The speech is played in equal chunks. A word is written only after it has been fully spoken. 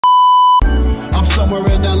somewhere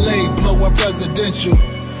in LA, blowing presidential.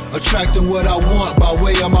 Attracting what I want by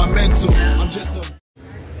way of my mental. I'm just a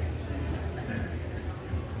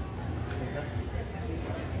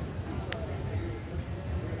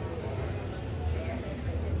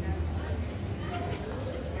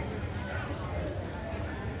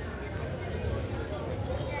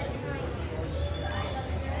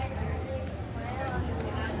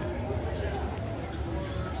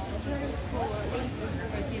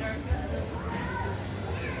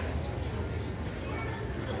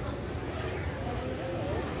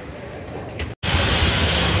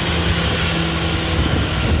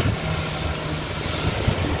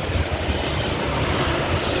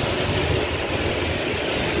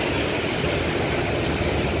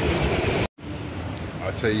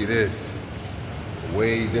I'll tell you this,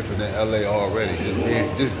 way different than LA already.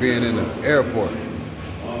 Just being in the airport,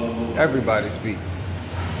 everybody speak.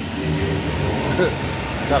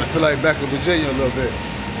 Gotta feel like back in Virginia a little bit.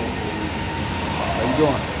 How you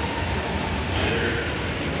doing?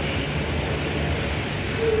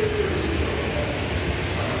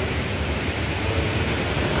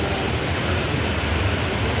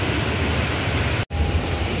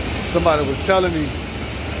 Somebody was telling me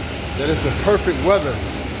that it's the perfect weather.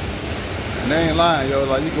 And they ain't lying, yo.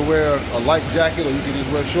 Like, you can wear a light jacket or you can just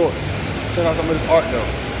wear shorts. Check out some of this art, though.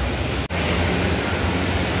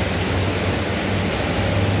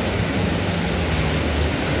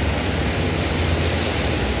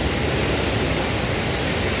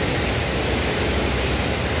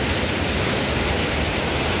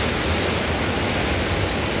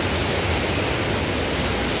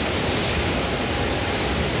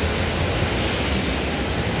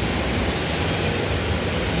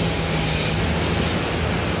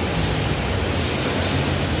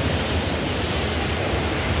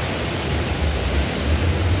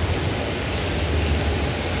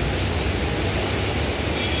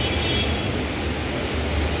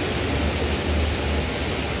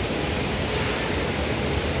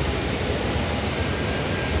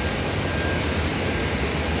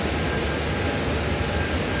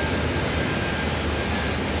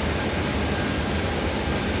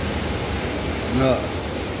 No.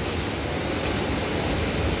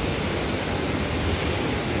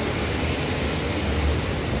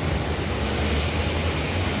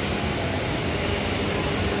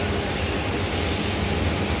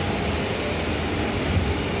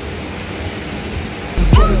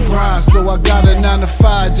 For the grind, so I got a 9 to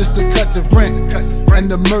 5 just to cut the rent. And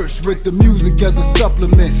the merch with the music as a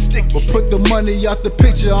supplement. But put the money out the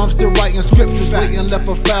picture, I'm still writing scriptures. Waiting left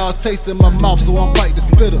a foul taste in my mouth, so I'm quite the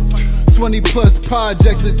spitter. 20 plus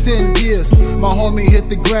projects in 10 years. My homie hit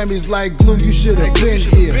the Grammys like glue, you should've been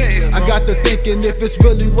here. I got to thinking if it's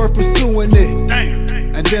really worth pursuing it.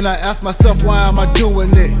 And then I ask myself, why am I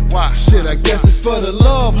doing it? Shit, I guess it's for the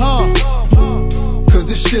love, huh? Cause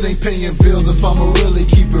this shit ain't paying bills if I'ma really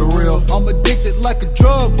keep it real. I'm addicted like a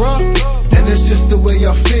drug, bro. And it's just the way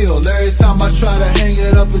I feel. Every time I try to hang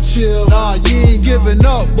it up and chill, nah, you ain't giving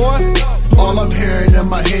up, boy. All I'm hearing in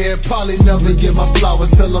my head, probably never get my flowers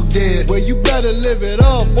till I'm dead. Well, you better live it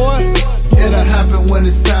up, boy. It'll happen when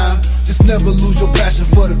it's time. Just never lose your passion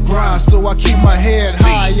for the grind. So I keep my head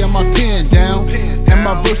high and my pen down. And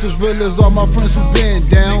my verses real as all my friends who been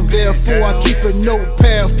down. Therefore I keep a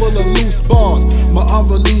notepad full of loose bars. My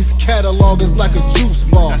unreleased catalog is like a juice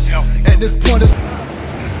bar. At this point it's...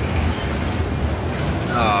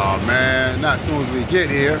 Oh man, not as soon as we get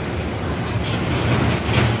here.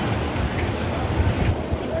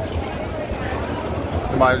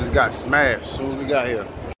 Somebody just got smashed as soon as we got here.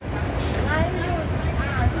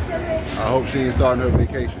 I hope she ain't starting her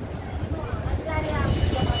vacation.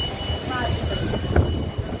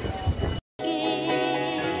 I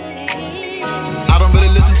don't really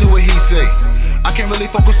listen to what he say. I can't really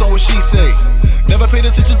focus on what she say. Never paid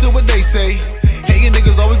attention to what they say. Hating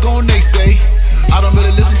niggas always gon' naysay. I don't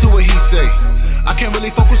really listen to what he say. I can't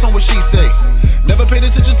really focus on what she say. Never paid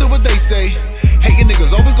attention to what they say. Hating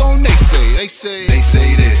niggas always gon' naysay. They say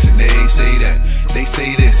this and they say that. They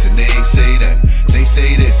say this and they say that. They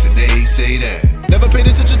say this and they say that. Never paid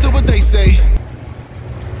attention to what they say.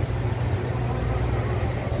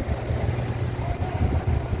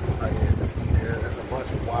 Yeah, there's a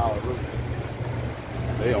bunch of wild roofs.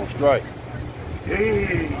 They on strike.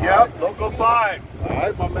 Hey, yep, local 5. All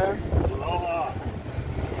right, my man. Aloha.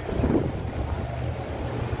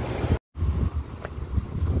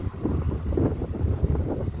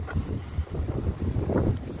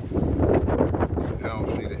 It's an Elm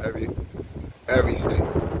Street in every state.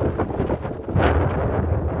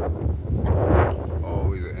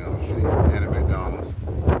 Always an Elm Street and a McDonald's.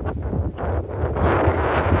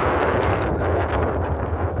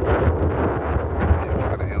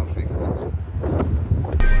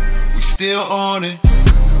 still on it.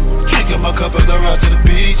 Drinking my cup as I ride to the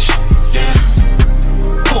beach. Yeah.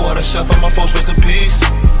 Pour out a shot for my folks, rest in peace.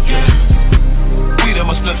 Yeah. Weed in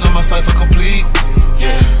my spliff, let my cipher complete.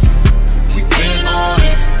 Yeah. We been on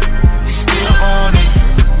it. We still on it.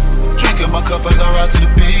 Drinking my cup as I ride to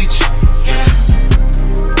the beach. Yeah.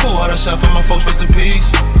 Pour out a shot for my folks, rest in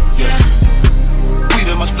peace. Yeah. Weed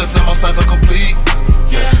in my spliff, let my cipher complete.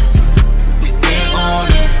 Yeah. We been on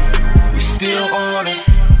it. We still on it.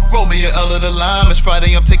 Roll me a L of the lime, it's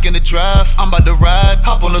Friday, I'm taking a drive. I'm about to ride,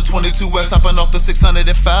 hop on the 22 West, hopping off the 605.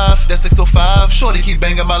 That 605, shorty keep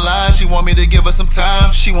banging my line. She want me to give her some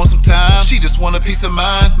time, she want some time. She just want a piece of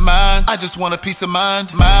mind, I just want a piece of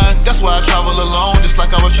mind, That's why I travel alone, just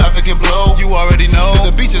like our traffic and blow. You already know,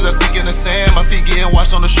 to the beaches I sink in the sand. My feet getting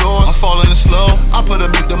washed on the shores, I'm falling in slow. I put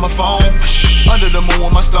a mute to my phone, under the moon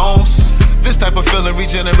with my stones. This type of feeling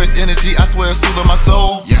regenerates energy, I swear it's soothing my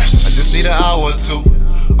soul. Yes, I just need an hour or two.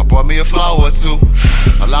 I brought me a flower or two.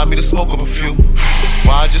 Allow me to smoke up a few.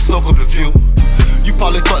 Why I just soak up the view? You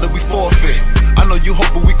probably thought that we forfeit. I know you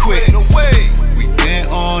hope but we quit. No way. We been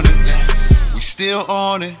on it. Yes. We still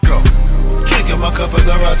on it. Go. Drinking my cup as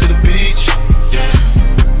I ride to the beach. Yeah.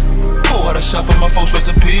 Pour out a shot for my folks, rest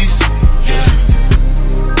in peace. Yeah.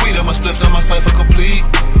 Weed in my spliff, let my cipher complete.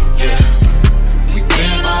 Yeah. We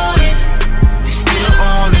been on it. We still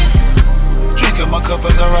on it. Drinking my cup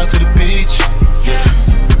as I ride to the beach. Yeah.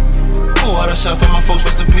 Pour out a shot for my folks,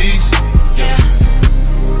 rest in peace. Yeah.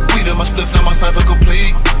 Weed in my spliff, let my cipher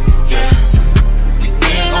complete. Yeah. We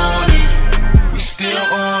been on it. We still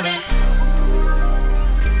on it.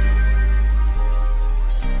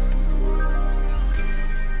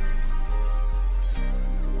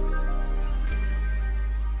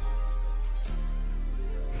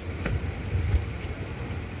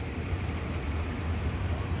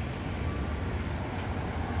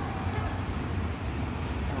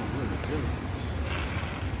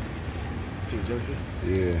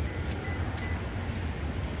 Yeah.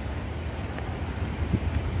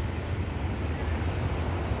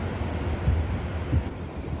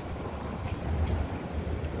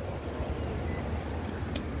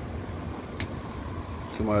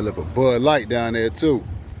 Somebody left a Bud Light down there too.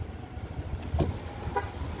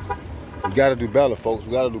 We gotta do better, folks.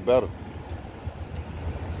 We gotta do better.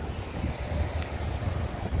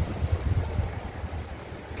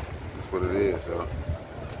 That's what it is, y'all.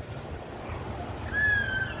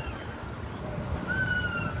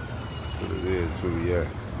 It is where we at.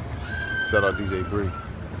 Shout out DJ Bre.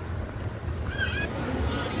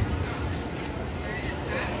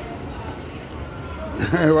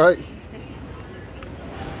 Right?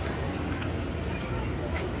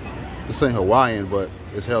 This ain't Hawaiian, but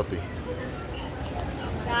it's healthy.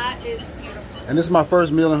 That is beautiful. And this is my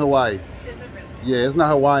first meal in Hawaii. Is it really? Yeah, it's not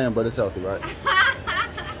Hawaiian, but it's healthy, right?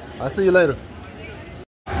 I'll see you later.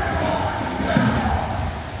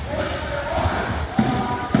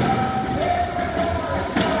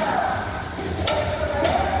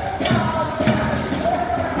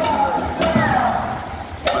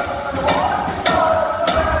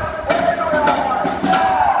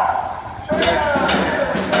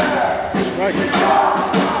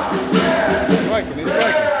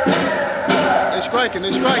 They're striking.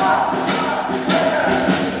 This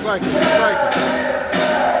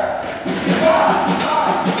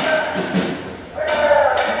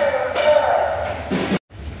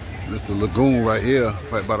is the lagoon right here,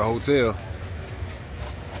 right by the hotel.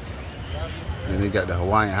 And they got the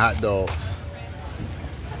Hawaiian hot dogs.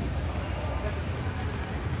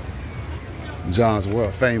 John's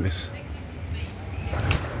world famous.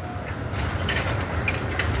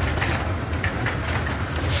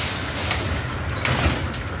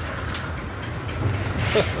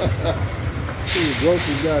 See the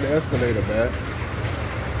groceries down the escalator, man.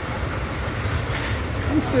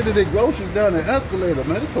 I'm sending the groceries down the escalator,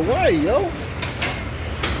 man. It's Hawaii, yo.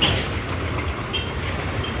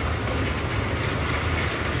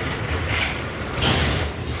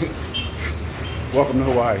 Welcome to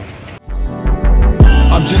Hawaii.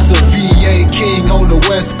 I'm just a VA king on the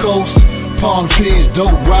West Coast. Palm trees,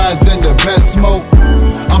 dope rides, and the best smoke.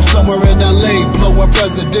 I'm somewhere in LA blowing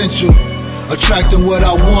presidential. Attracting what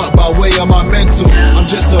I want by way of my mental. I'm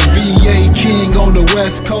just a VA king on the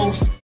West Coast.